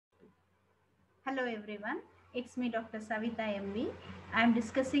Hello everyone, it's me Dr. Savitha M. I am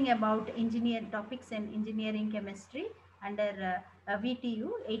discussing about engineer topics in engineering chemistry under VTU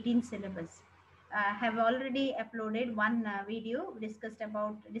 18 syllabus. I have already uploaded one video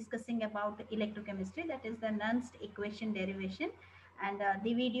discussing about electrochemistry, that is the Nernst equation derivation, and the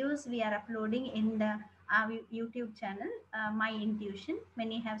videos we are uploading in the YouTube channel, My Intuition.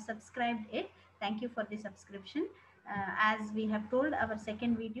 Many have subscribed it. Thank you for the subscription. As we have told, our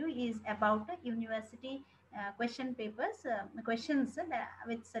second video is about university question papers, questions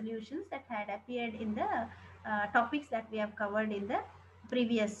with solutions that had appeared in the topics that we have covered in the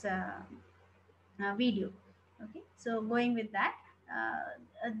previous video. Okay, so going with that,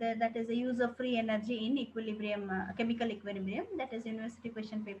 that is the use of free energy in equilibrium, chemical equilibrium, that is university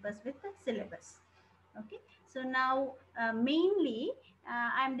question papers with the syllabus. Okay, so now mainly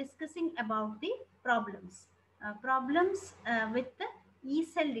I am discussing about the problems with the E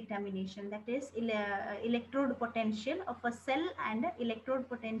cell determination, that is electrode potential of a cell and electrode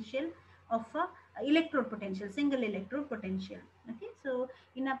potential of a single electrode potential. Okay, so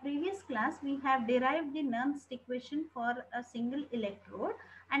in a previous class we have derived the Nernst equation for a single electrode,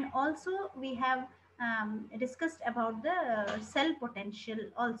 and also we have discussed about the cell potential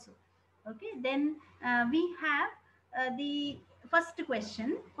also. Okay, then we have the first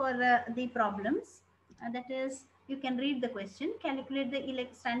question for the problems, that is, you can read the question. Calculate the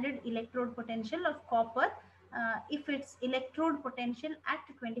standard electrode potential of copper if its electrode potential at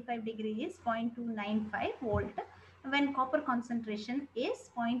 25 degree is 0.295 volt when copper concentration is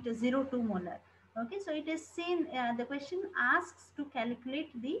 0.02 molar. Okay, so it is seen, the question asks to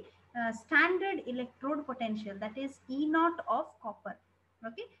calculate the standard electrode potential, that is E naught of copper.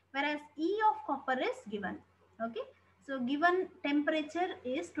 Okay, whereas E of copper is given. Okay, so given temperature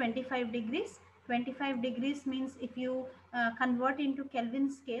is 25 degrees. 25 degrees means if you convert into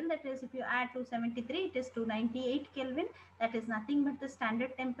Kelvin scale, that is if you add 273, it is 298 Kelvin. That is nothing but the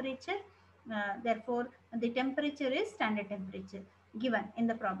standard temperature. Therefore the temperature is standard temperature given in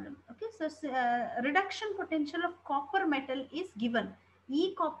the problem. Okay, so reduction potential of copper metal is given.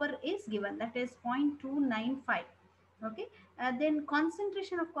 E copper is given, that is 0.295. Okay, then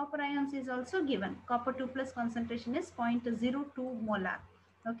concentration of copper ions is also given. Copper 2 plus concentration is 0.02 molar.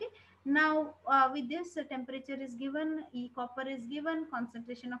 Okay, now with this temperature is given, E copper is given,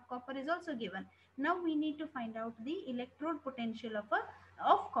 concentration of copper is also given. Now we need to find out the electrode potential of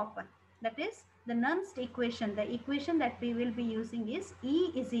copper. That is the Nernst equation. The equation that we will be using is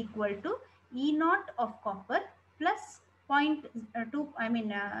E is equal to E naught of copper plus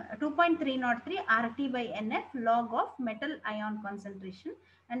 2.303 RT by NF log of metal ion concentration,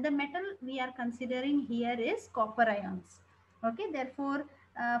 and the metal we are considering here is copper ions. Okay, therefore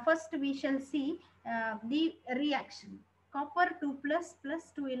first we shall see the reaction. Copper 2 plus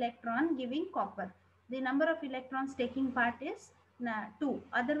 2 electron giving copper. The number of electrons taking part is 2.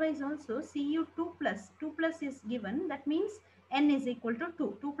 Otherwise also Cu 2 plus is given. That means N is equal to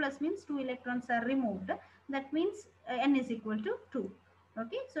 2. 2 plus means 2 electrons are removed. That means N is equal to 2.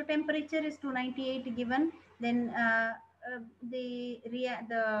 Okay, so temperature is 298 given. Then the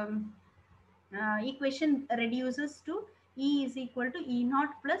equation reduces to E is equal to E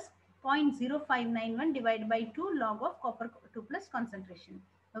naught plus 0.0591 divided by 2 log of copper 2 plus concentration.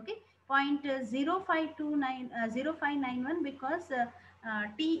 Okay, 0.0591 because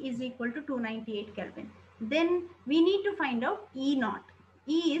T is equal to 298 Kelvin. Then we need to find out E naught.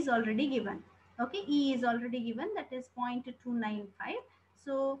 E is already given. Okay, E is already given, that is 0.295.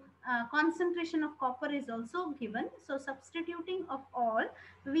 So concentration of copper is also given. So substituting of all,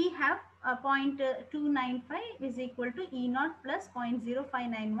 we have 0.295 is equal to E naught plus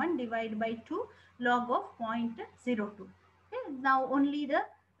 0.0591 divided by 2 log of 0.02. Okay, now only the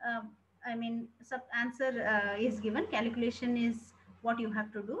answer is given. Calculation is what you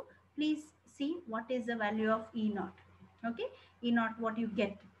have to do. Please see what is the value of E naught. Okay, E naught, what you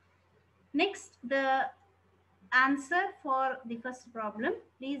get. Next, the answer for the first problem,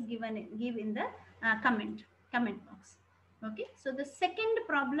 please give in the comment box. Okay, so the second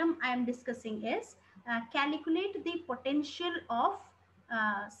problem I am discussing is calculate the potential of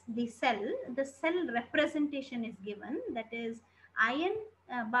the cell. The cell representation is given, that is iron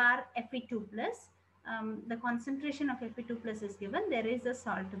bar Fe2 plus. The concentration of Fe2 plus is given. There is a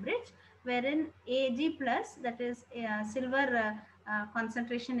salt bridge wherein Ag plus, that is silver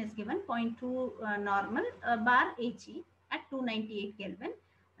concentration is given 0.2 normal bar He at 298 Kelvin.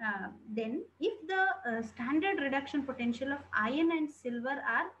 Then if the standard reduction potential of iron and silver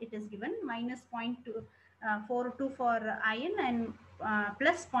are, it is given minus 0.42 for iron and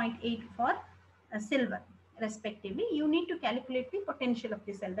plus 0.8 for silver respectively. You need to calculate the potential of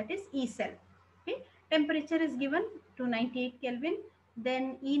the cell, that is E cell. Temperature is given to 98 Kelvin.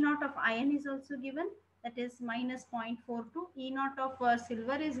 Then E naught of iron is also given, that is minus 0.42. E naught of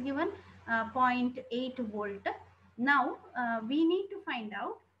silver is given, 0.8 volt. Now we need to find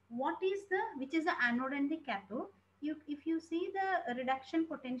out what is the, which is the anode and the cathode. If you see the reduction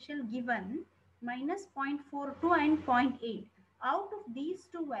potential given, minus 0.42 and zero point 0.8. Out of these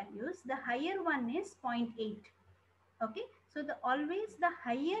two values, the higher one is 0.8. Okay, so the always the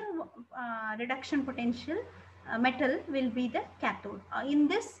higher reduction potential metal will be the cathode. In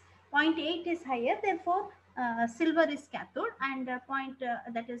this, zero point 0.8 is higher, therefore silver is cathode, and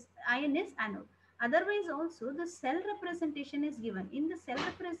that is iron is anode. Otherwise also the cell representation is given. In the cell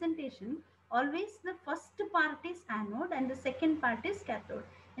representation, always the first part is anode and the second part is cathode.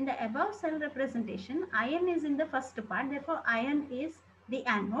 In the above cell representation, iron is in the first part, therefore iron is the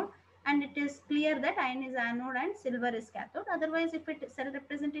anode, and it is clear that iron is anode and silver is cathode. Otherwise, if it cell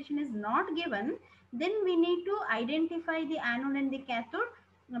representation is not given, then we need to identify the anode and the cathode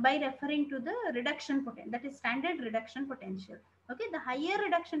by referring to the reduction potential, that is standard reduction potential. Okay, the higher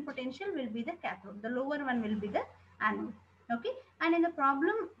reduction potential will be the cathode, the lower one will be the anode. Okay, and in the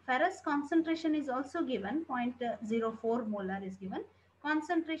problem, ferrous concentration is also given, 0.04 molar is given.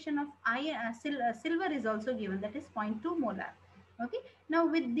 Concentration of iron, silver is also given, that is 0.2 molar. Okay, now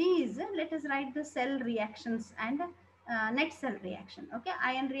with these, let us write the cell reactions and net cell reaction. Okay,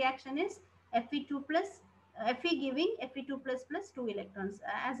 ion reaction is Fe2 plus, Fe giving Fe2 plus 2 electrons.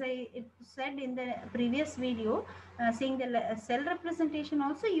 As I said in the previous video, seeing the cell representation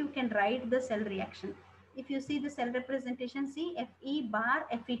also, you can write the cell reaction. If you see the cell representation, see Fe bar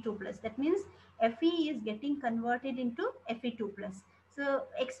Fe2 plus, that means Fe is getting converted into Fe2 plus. So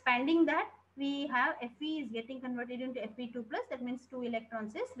expanding that, we have Fe is getting converted into Fe2 plus, that means 2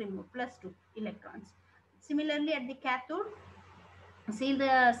 electrons is removed, plus 2 electrons. Similarly, at the cathode, see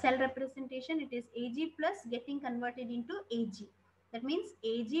the cell representation, it is Ag plus getting converted into Ag. That means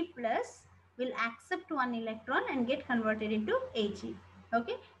Ag plus will accept 1 electron and get converted into Ag.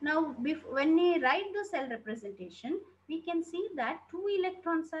 Okay, now when we write the cell representation, we can see that 2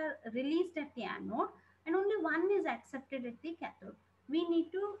 electrons are released at the anode and only 1 is accepted at the cathode. We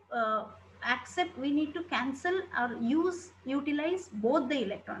need to we need to cancel or utilize both the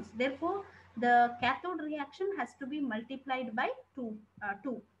electrons. Therefore, the cathode reaction has to be multiplied by 2.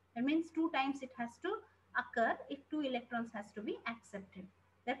 That means 2 times it has to occur if 2 electrons has to be accepted.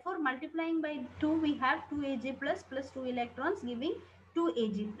 Therefore, multiplying by 2, we have 2 Ag plus 2 electrons giving 2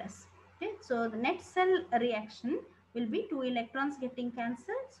 Ag plus. Okay, so the net cell reaction will be 2 electrons getting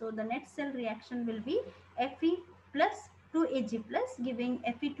cancelled. So the net cell reaction will be Fe plus 2 Ag plus giving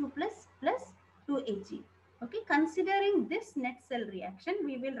Fe2 plus 2 Ag. Okay, considering this net cell reaction,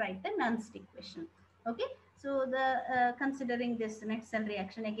 we will write the Nernst equation. Okay, so the considering this net cell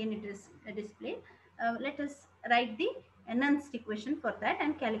reaction, again it is displayed. Let us write the Nernst equation for that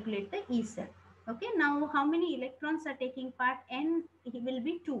and calculate the E cell. Okay, now how many electrons are taking part? N will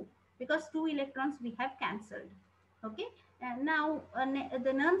be 2, because 2 electrons we have cancelled. Okay, and now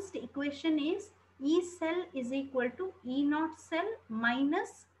the Nernst equation is E cell is equal to E naught cell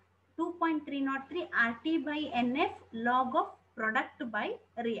minus 2.303 RT by NF log of product by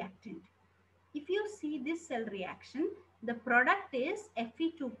reactant. If you see this cell reaction, the product is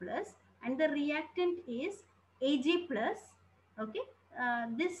Fe2 plus and the reactant is Ag plus. Okay,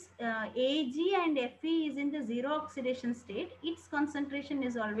 this Ag and Fe is in the zero oxidation state. Its concentration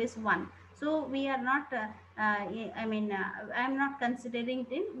is always 1. So we are not, I am not considering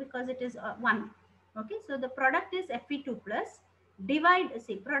it in, because it is 1. Okay, so the product is Fe2 plus,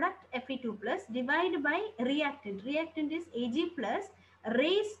 product Fe2 plus divide by reactant. Reactant is Ag plus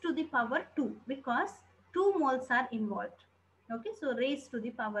raised to the power 2, because 2 moles are involved. Okay, so raised to the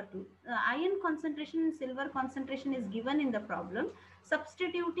power 2. Iron concentration and silver concentration is given in the problem.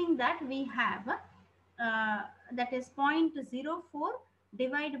 Substituting that, we have that is 0.04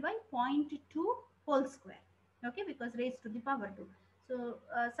 divided by 0.2 whole square. Okay, because raised to the power 2. So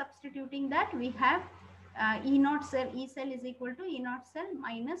substituting that, we have E naught cell, E cell is equal to E naught cell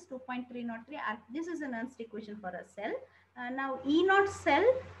minus 2.303. This is an Nernst equation for a cell. Now E naught cell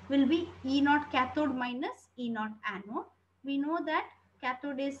will be E naught cathode minus E naught anode. We know that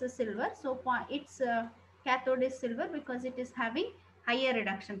cathode is silver, so its cathode is silver because it is having higher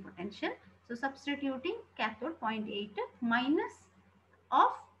reduction potential. So substituting cathode 0.8 minus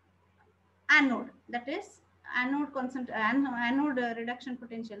of anode, that is anode reduction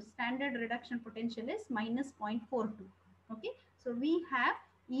potential, standard reduction potential is minus 0.42. Okay, so we have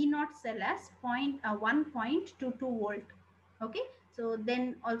E naught cell as 1.22 volt. Okay, so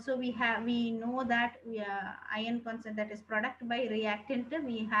then also we know that ion concentration, that is product by reactant,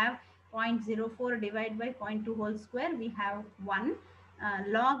 we have 0.04 divided by 0.2 whole square, we have 1.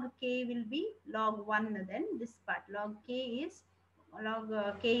 Log k will be log 1, then this part log k is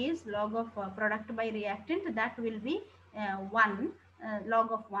log of product by reactant, that will be 1,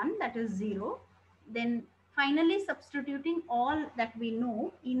 log of 1, that is 0. Then finally substituting all that we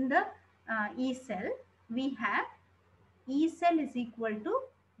know in the E cell, we have E cell is equal to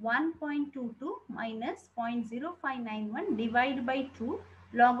 1.22 minus 0.0591 divided by 2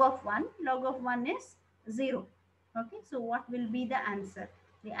 log of 1. Log of 1 is 0. Okay, so what will be the answer?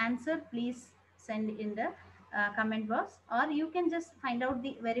 The answer please send in the comment box, or you can just find out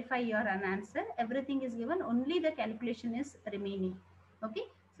the verify your answer. Everything is given, only the calculation is remaining. Okay,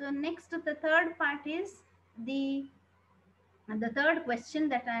 so next the third part is the and the third question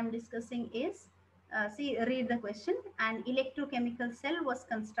that I am discussing is, read the question. An electrochemical cell was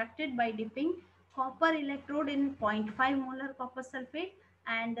constructed by dipping copper electrode in zero point 0.5 molar copper sulfate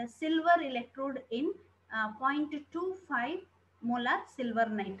and silver electrode in 0.25 molar silver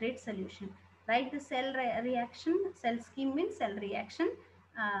nitrate solution. Write the cell reaction. Cell scheme means cell reaction.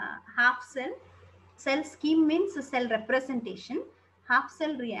 Half cell. Cell scheme means cell representation, half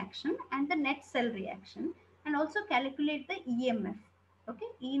cell reaction, and the net cell reaction, and also calculate the EMF. Okay,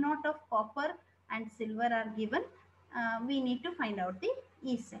 E naught of copper and silver are given. We need to find out the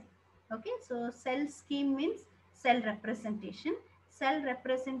E cell. Okay, so cell scheme means cell representation. Cell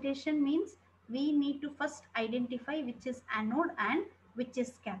representation means we need to first identify which is anode and which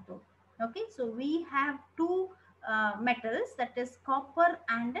is cathode. Okay, so we have two metals, that is copper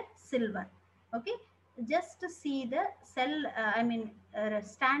and silver. Okay, just see the cell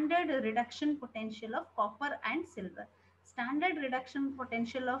standard reduction potential of copper and silver. Standard reduction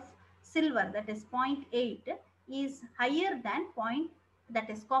potential of silver, that is 0.8, is higher than that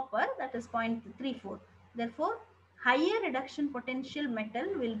is copper, that is 0.34. Therefore higher reduction potential metal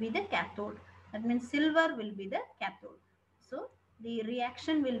will be the cathode, that means silver will be the cathode. So the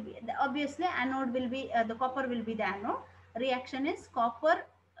reaction will be, obviously anode will be the copper will be the anode. Reaction is copper,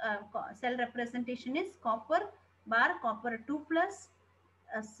 cell representation is copper bar copper 2 plus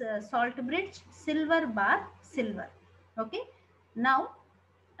salt bridge silver bar silver. Okay, now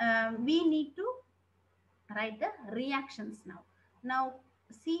we need to write the reactions now. Now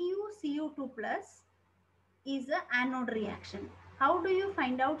Cu2 plus is a anode reaction. How do you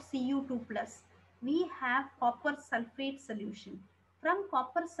find out Cu2 plus? We have copper sulfate solution. From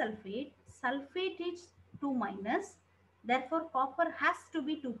copper sulfate, sulfate is 2 minus. Therefore, copper has to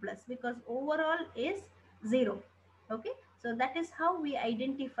be 2 plus because overall is 0. Okay, so that is how we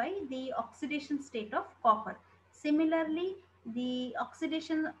identify the oxidation state of copper. Similarly, the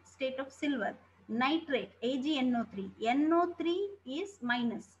oxidation state of silver, nitrate AgNO3. NO3 is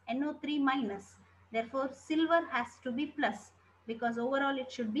minus, NO3 minus. Therefore, silver has to be plus because overall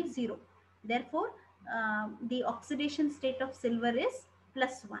it should be 0. Therefore, the oxidation state of silver is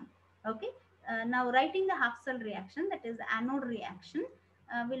 +1. Okay. Now writing the half cell reaction, that is anode reaction,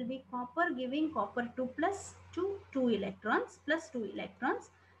 will be copper giving copper 2 plus 2 electrons plus 2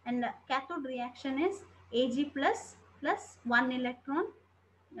 electrons, and cathode reaction is Ag plus 1 electron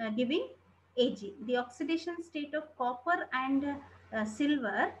giving Ag. The oxidation state of copper and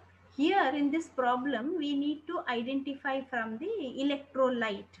silver, here in this problem we need to identify from the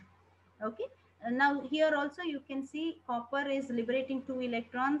electrolyte. Okay, now here also you can see copper is liberating 2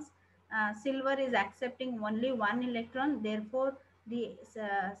 electrons, silver is accepting only 1 electron. Therefore the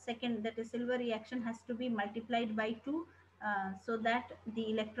second, that is silver reaction, has to be multiplied by 2 so that the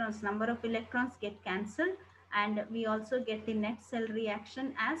electrons, number of electrons get cancelled, and we also get the net cell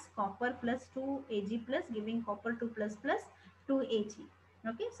reaction as copper plus 2 Ag plus giving copper 2 plus 2 Ag.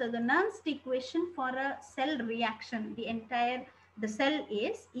 Okay, so the Nernst equation for a cell reaction, the cell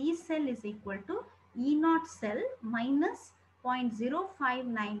is E cell is equal to E naught cell minus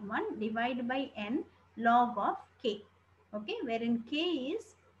 0.0591 divided by N log of K. Okay, wherein K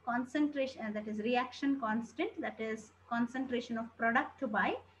is concentration, that is reaction constant, that is concentration of product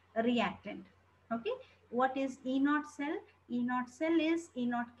by reactant. Okay, what is E naught cell? E naught cell is E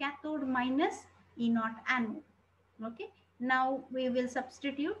naught cathode minus E naught anode. Okay, now we will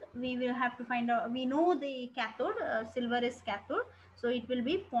substitute. We will have to find out, we know the cathode, silver is cathode, so it will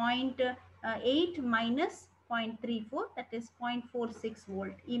be 0.8 minus 0.34, that is 0.46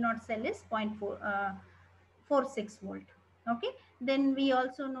 volt. E naught cell is 0.46 volt. Okay, then we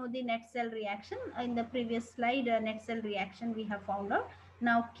also know the net cell reaction. In the previous slide, net cell reaction we have found out.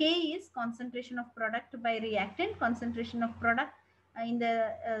 Now K is concentration of product by reactant. Concentration of product in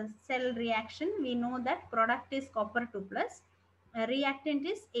the cell reaction, we know that product is copper 2 plus, reactant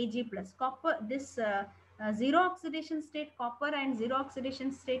is Ag plus. Copper, this Zero oxidation state copper and zero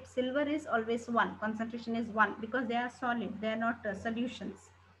oxidation state silver is always 1. Concentration is 1 because they are solid, they are not solutions.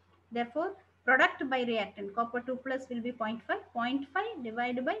 Therefore, product by reactant copper 2 plus will be 0.5. 0.5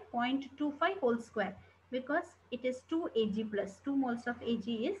 divided by 0.25 whole square because it is 2 Ag plus 2 moles of Ag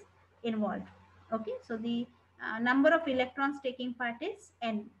is involved. Okay, so the number of electrons taking part is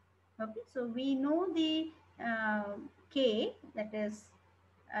N. Okay, so we know the K, that is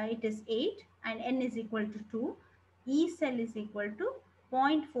it is 8 and N is equal to 2. E cell is equal to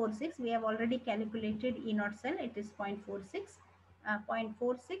 0.46. We have already calculated E naught cell, it is 0.46.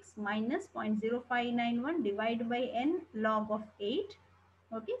 0.46 minus 0.0591 divided by N log of 8.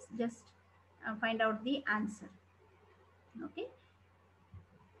 Okay, so just find out the answer. Okay,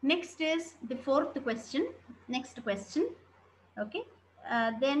 next is the fourth question. Next question. Okay,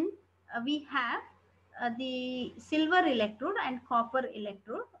 then we have the silver electrode and copper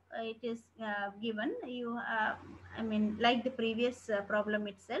electrode. It is given you I mean, like the previous problem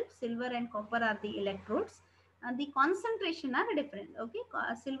itself, silver and copper are the electrodes and the concentration are different. Okay,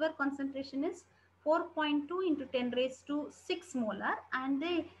 silver concentration is 4.2 into 10 raised to 6 molar and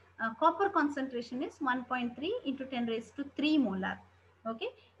the copper concentration is 1.3 into 10 raised to 3 molar. Okay,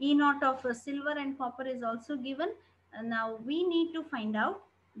 E naught of silver and copper is also given. Now we need to find out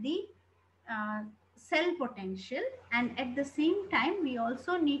the uh, cell potential, and at the same time we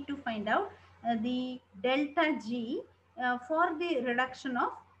also need to find out the delta G for the reduction of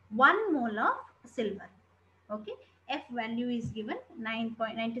 1 mole of silver. Okay, F value is given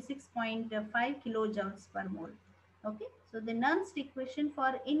 9.96.5 kilojoules per mole. Okay, so the Nernst equation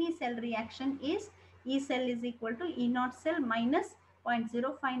for any cell reaction is E cell is equal to E naught cell minus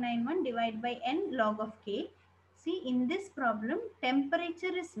 0.0591 divided by N log of K. See, in this problem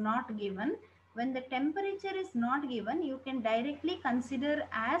temperature is not given. When the temperature is not given, you can directly consider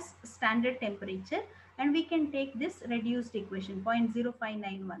as standard temperature and we can take this reduced equation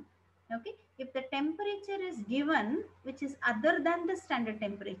 0.0591. Okay, if the temperature is given which is other than the standard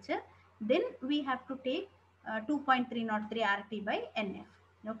temperature, then we have to take 2.303 RT by NF.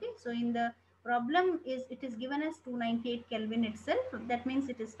 Okay, so in the problem is it is given as 298 Kelvin itself, that means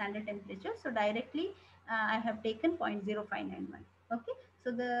it is standard temperature, so directly I have taken 0.0591. Okay,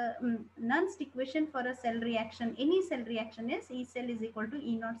 so the Nernst equation for a cell reaction, any cell reaction, is E cell is equal to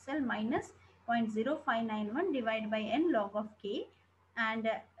E naught cell minus 0.0591 divided by N log of K, and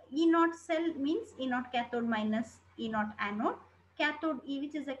E naught cell means E naught cathode minus E naught anode. Cathode E,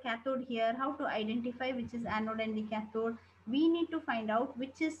 which is a cathode here, how to identify which is anode and the cathode? We need to find out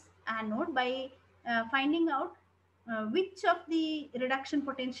which is anode by finding out which of the reduction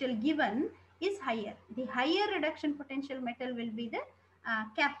potential given is higher. The higher reduction potential metal will be the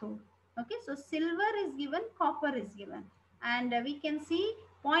cathode. Okay, so silver is given, copper is given, and we can see zero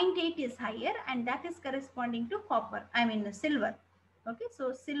point 0.8 is higher and that is corresponding to copper, I mean silver. Okay,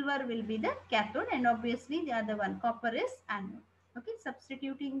 so silver will be the cathode and obviously the other one, copper, is anode. Okay,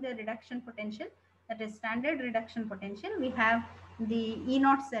 substituting the reduction potential, that is standard reduction potential, we have the E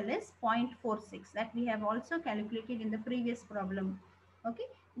naught cell is 0.46, that we have also calculated in the previous problem. Okay,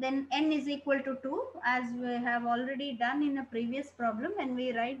 then N is equal to 2, as we have already done in a previous problem. When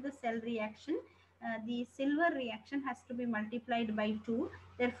we write the cell reaction, the silver reaction has to be multiplied by 2,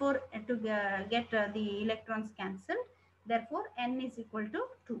 therefore to get the electrons cancelled, therefore N is equal to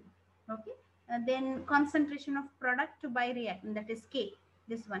 2. Okay, then concentration of product by reactant, that is K,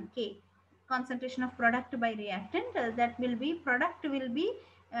 this one K, concentration of product by reactant, that will be, product will be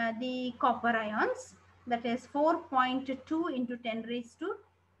the copper ions, that is 4.2 into 10 raised to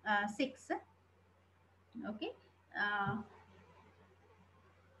 6. Okay, uh,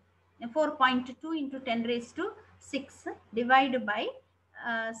 4.2 into 10 raised to 6 divided by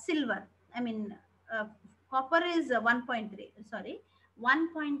silver, I mean copper is 1.3, sorry,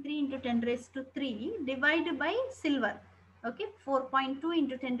 1.3 into 10 raised to 3 divided by silver. Okay, 4.2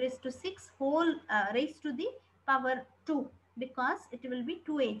 into 10 raised to 6 whole raised to the power 2, because it will be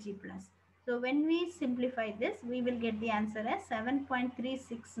 2 Ag plus. So when we simplify this, we will get the answer as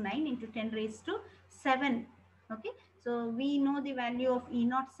 7.369 into 10 raised to 7. Okay, so we know the value of E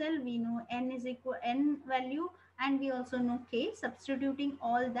naught cell, we know N is equal N value, and we also know K. Substituting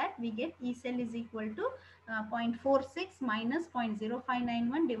all that, we get E cell is equal to 0.46 minus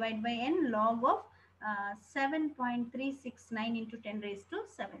 0.0591 divided by N log of 7.369 into 10 raised to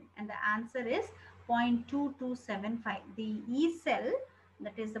 7, and the answer is 0.2275. The E cell,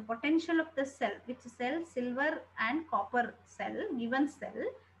 that is the potential of the cell, which cell, silver and copper cell, given cell,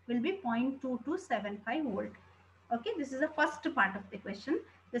 will be 0.2275 volt. Okay, this is the first part of the question.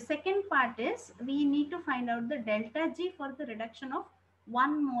 The second part is we need to find out the delta G for the reduction of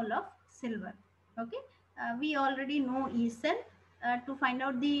 1 mole of silver. Okay, We already know E cell. To find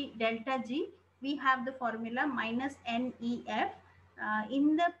out the delta G, we have the formula minus NEF.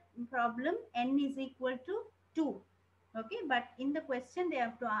 In the problem, N is equal to 2. Okay, but in the question they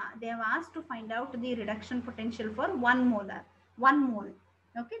have asked to find out the reduction potential for 1 mole.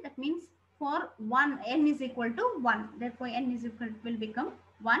 Okay, that means for 1 N is equal to 1, therefore N is equal will become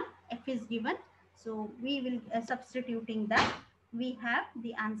 1. F is given, so we will substituting that, we have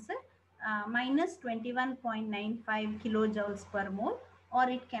the answer minus 21.95 kilojoules per mole, or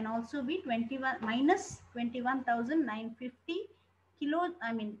it can also be 21 minus 21,950 kilo,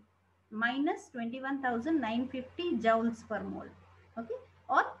 I mean minus 21,950 joules per mole. Okay,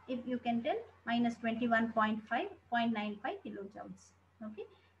 or if you can tell minus 21.5.95 kilojoules. Okay,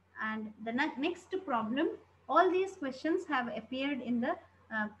 and the next problem, all these questions have appeared in the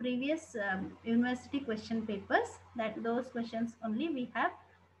previous university question papers, that those questions only we have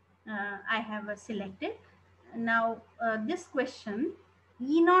I have selected. Now this question,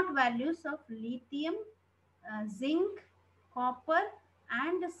 E naught values of lithium, zinc, copper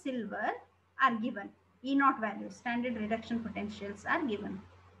and silver are given. E naught values, standard reduction potentials are given.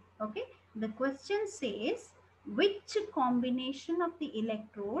 Okay, the question says, which combination of the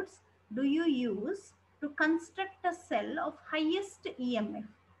electrodes do you use to construct a cell of highest EMF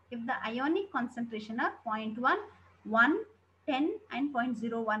if the ionic concentration are 0.1, 1, 10 and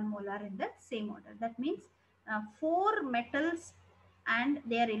 0.01 molar in the same order. That means 4 metals and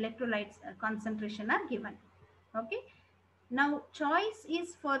their electrolytes concentration are given. Okay, now choice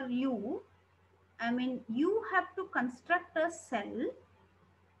is for you. I mean, you have to construct a cell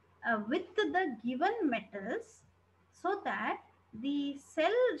with the given metals so that the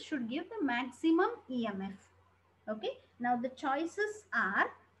cell should give the maximum EMF. Okay, now the choices are,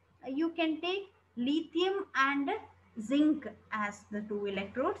 you can take lithium and zinc as the 2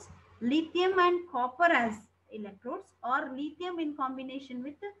 electrodes, lithium and copper as electrodes, or lithium in combination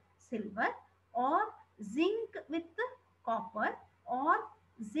with silver, or zinc with copper, or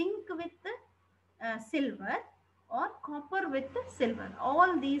zinc with silver, or copper with silver.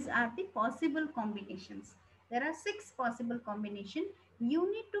 All these are the possible combinations. There are 6 possible combinations. You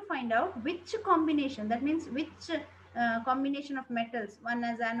need to find out which combination, that means which combination of metals, one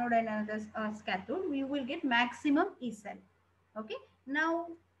as anode and another as cathode, we will get maximum E cell. Okay, now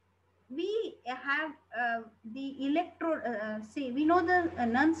we have the electrode, see, we know the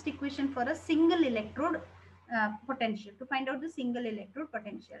Nernst equation for a single electrode potential, to find out the single electrode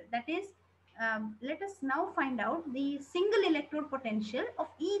potential. That is, let us now find out the single electrode potential of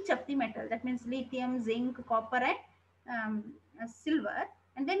each of the metal, that means lithium, zinc, copper and silver,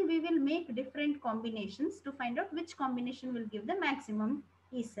 and then we will make different combinations to find out which combination will give the maximum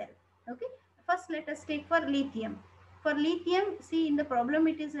E cell. Okay, first let us take for lithium. For lithium, see, in the problem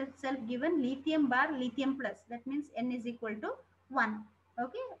it is itself given lithium bar lithium plus, that means N is equal to 1.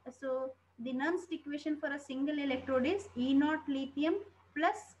 Okay, so the Nernst equation for a single electrode is E naught lithium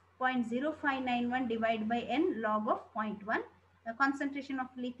plus 0.0591 divided by N log of 0.1. The concentration of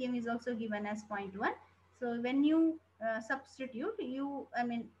lithium is also given as 0.1. So when you substitute, you, I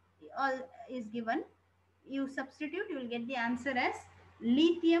mean, all is given, you substitute, you will get the answer as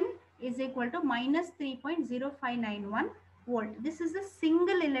lithium is equal to minus 3.0591 volt. This is a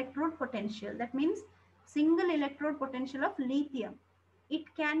single electrode potential. That means single electrode potential of lithium. It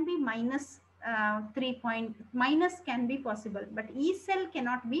can be minus minus can be possible, but E cell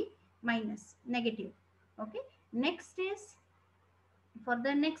cannot be minus, negative. Okay. Next is for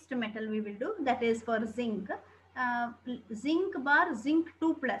the next metal we will do, that is for zinc. Zinc bar zinc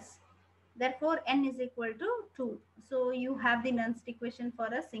 2 plus. Therefore, N is equal to 2. So, you have the Nernst equation for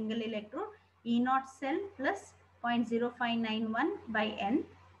a single electrode, E naught cell plus 0.0591 by N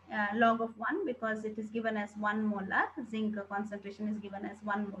log of 1, because it is given as 1 molar. Zinc concentration is given as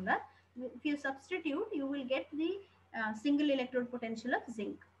 1 molar. If you substitute, you will get the single electrode potential of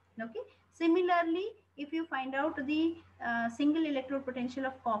zinc. Okay. Similarly, if you find out the single electrode potential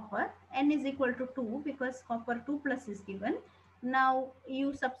of copper, N is equal to 2, because copper 2 plus is given. Now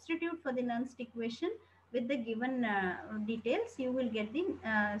you substitute for the Nernst equation with the given details, you will get the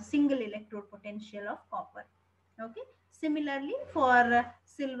single electrode potential of copper. Okay. Similarly, for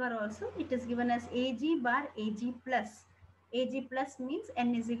silver also, it is given as Ag bar Ag plus. Ag plus means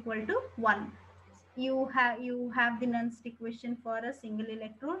N is equal to 1. You have the Nernst equation for a single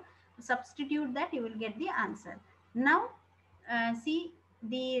electrode. Substitute that, you will get the answer. Now see,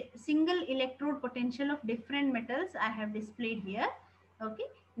 the single electrode potential of different metals I have displayed here. Okay,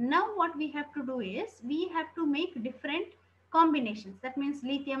 now what we have to do is, we have to make different combinations. That means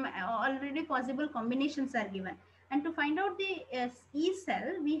lithium, already possible combinations are given, and to find out the E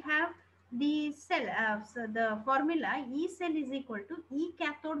cell, we have the cell, so the formula E cell is equal to E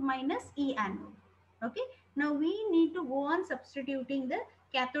cathode minus E anode. Okay. Now we need to go on substituting the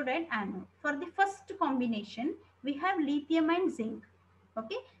cathode and anode. For the first combination, we have lithium and zinc.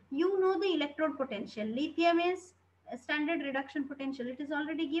 Okay. You know the electrode potential. Lithium is standard reduction potential. It is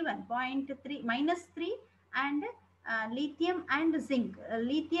already given, zero point 0.3 minus 3, and lithium and zinc.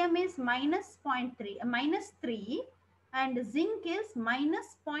 Lithium is minus 0.3, minus 3, and zinc is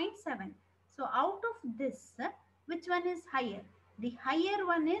minus 0.7. So out of this, which one is higher? The higher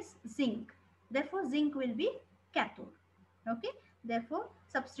one is zinc. Therefore, zinc will be cathode. Okay. Therefore,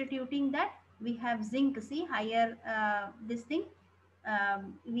 substituting that, we have zinc. See, higher this thing.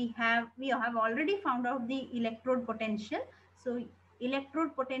 We have already found out the electrode potential. So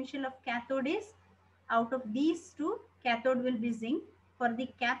electrode potential of cathode is, out of these two, cathode will be zinc. For the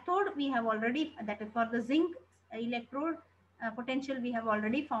cathode, we have already, that is for the zinc electrode potential, we have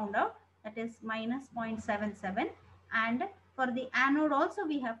already found out, that is minus 0.77. And for the anode also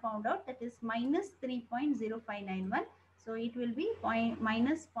we have found out, that is minus 3.0591. So it will be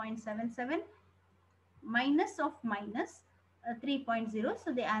minus 0.77 minus of minus 3.0.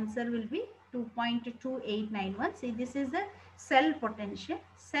 So the answer will be 2.2891. See, this is the cell potential.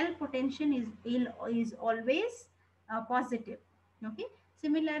 Cell potential is always positive. Okay.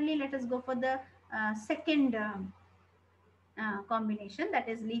 Similarly, let us go for the second combination, that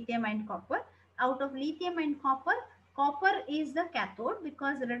is lithium and copper. Out of lithium and copper, copper is the cathode,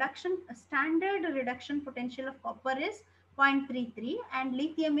 because standard reduction potential of copper is 0.33 and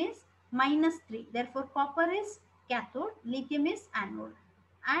lithium is minus 3. Therefore, copper is cathode, lithium is anode.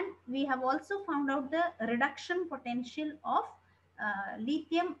 And we have also found out the reduction potential of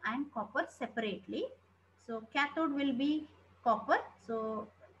lithium and copper separately. So cathode will be copper. So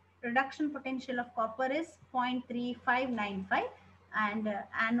reduction potential of copper is 0.3595, and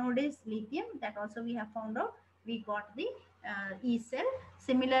anode is lithium. That also we have found out. We got the E cell.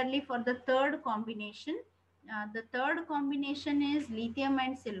 Similarly, for the third combination, is lithium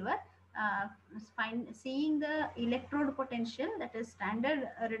and silver. uh, Seeing the electrode potential, that is standard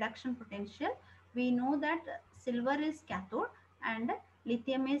reduction potential, we know that silver is cathode and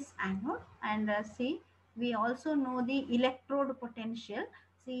lithium is anode. And see, we also know the electrode potential.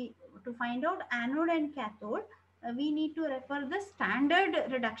 See, to find out anode and cathode, we need to refer the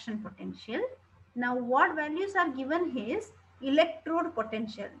standard reduction potential. Now, what values are given is electrode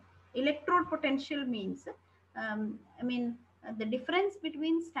potential. Electrode potential means, the difference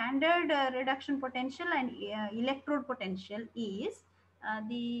between standard reduction potential and electrode potential is,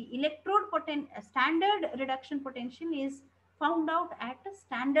 the standard reduction potential is found out at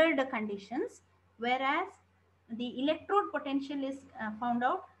standard conditions, whereas the electrode potential is found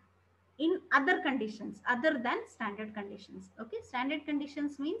out in other conditions other than standard conditions. Okay. Standard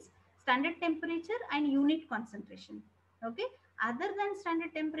conditions means standard temperature and unit concentration. Okay. Other than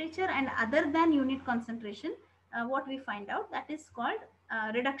standard temperature and other than unit concentration, what we find out, that is called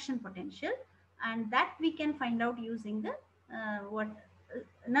reduction potential, and that we can find out using the what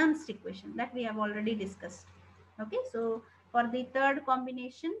Nernst equation that we have already discussed. Okay. So for the third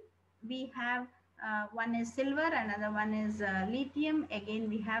combination, we have one is silver, another one is lithium. Again,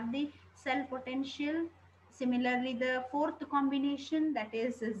 we have the cell potential. Similarly, the fourth combination, that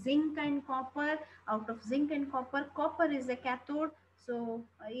is zinc and copper. Out of zinc and copper, copper is a cathode. So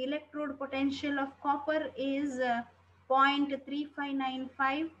electrode potential of copper is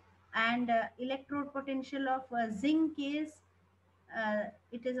 0.3595, and electrode potential of zinc is,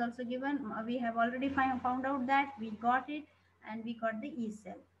 it is also given. We have already found out that, we got it, and we got the E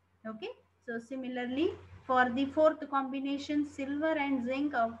cell. Okay. So similarly, for the fourth combination, silver and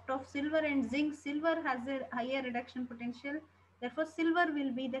zinc, out of silver and zinc, silver has a higher reduction potential. Therefore, silver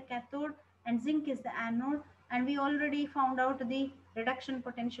will be the cathode and zinc is the anode. And we already found out the reduction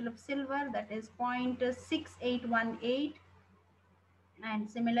potential of silver, that is 0.6818, and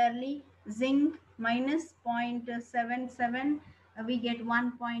similarly zinc minus 0.77, we get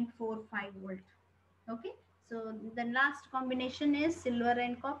 1.45 volt. Okay. So the last combination is silver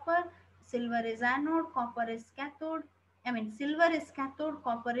and copper. Silver is anode, copper is cathode. Silver is cathode,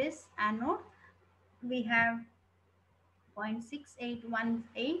 copper is anode. We have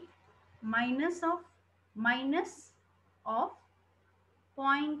 0.6818 minus of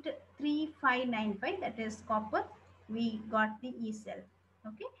 0.3595, that is copper. We got the E cell.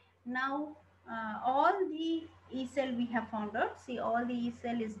 Okay. Now all the E cell we have found out. See, all the E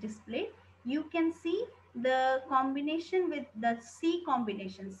cell is displayed. You can see the combination with the C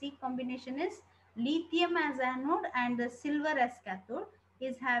combination. C combination is lithium as anode and the silver as cathode,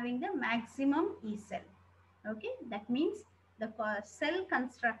 is having the maximum E cell. Okay. That means the cell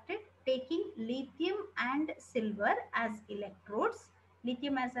constructed taking lithium and silver as electrodes,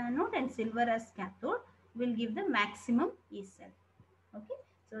 lithium as anode and silver as cathode, will give the maximum E cell. Okay,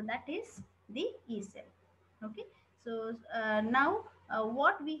 so that is the E cell. Okay, so now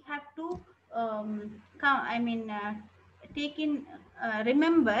what we have to take in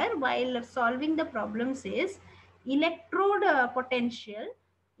remember while solving the problems is electrode potential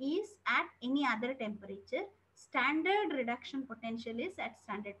is at any other temperature, standard reduction potential is at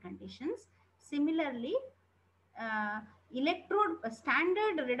standard conditions. Similarly, uh, electrode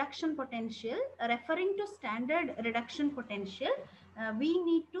standard reduction potential, referring to standard reduction potential, we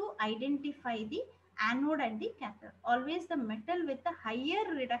need to identify the anode and the cathode. Always the metal with the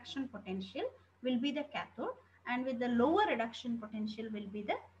higher reduction potential will be the cathode, and with the lower reduction potential will be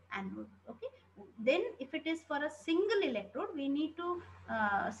the anode. Okay, then if it is for a single electrode, we need to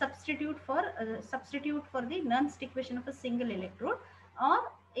substitute for the Nernst equation of a single electrode. Or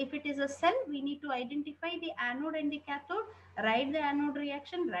if it is a cell, we need to identify the anode and the cathode, write the anode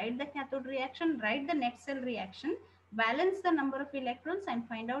reaction, write the cathode reaction, write the net cell reaction, balance the number of electrons and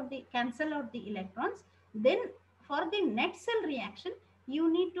find out the cancel out the electrons. Then for the net cell reaction,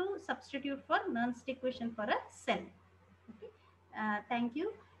 you need to substitute for Nernst equation for a cell. Okay. Thank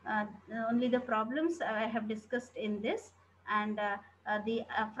you. Uh, Only the problems I have discussed in this, and the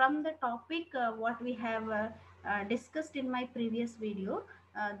from the topic what we have discussed in my previous video,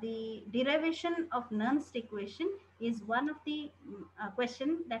 the derivation of Nernst equation is one of the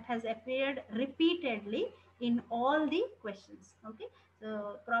question that has appeared repeatedly in all the questions. Okay,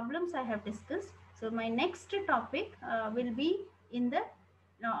 so problems I have discussed. So my next topic will be in the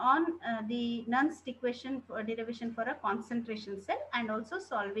on the Nernst equation for derivation for a concentration cell, and also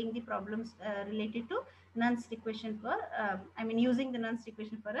solving the problems related to Nernst equation for using the Nernst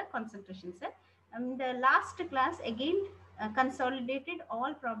equation for a concentration cell. The last class again consolidated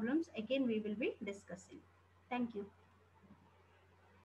all problems again we will be discussing. Thank you.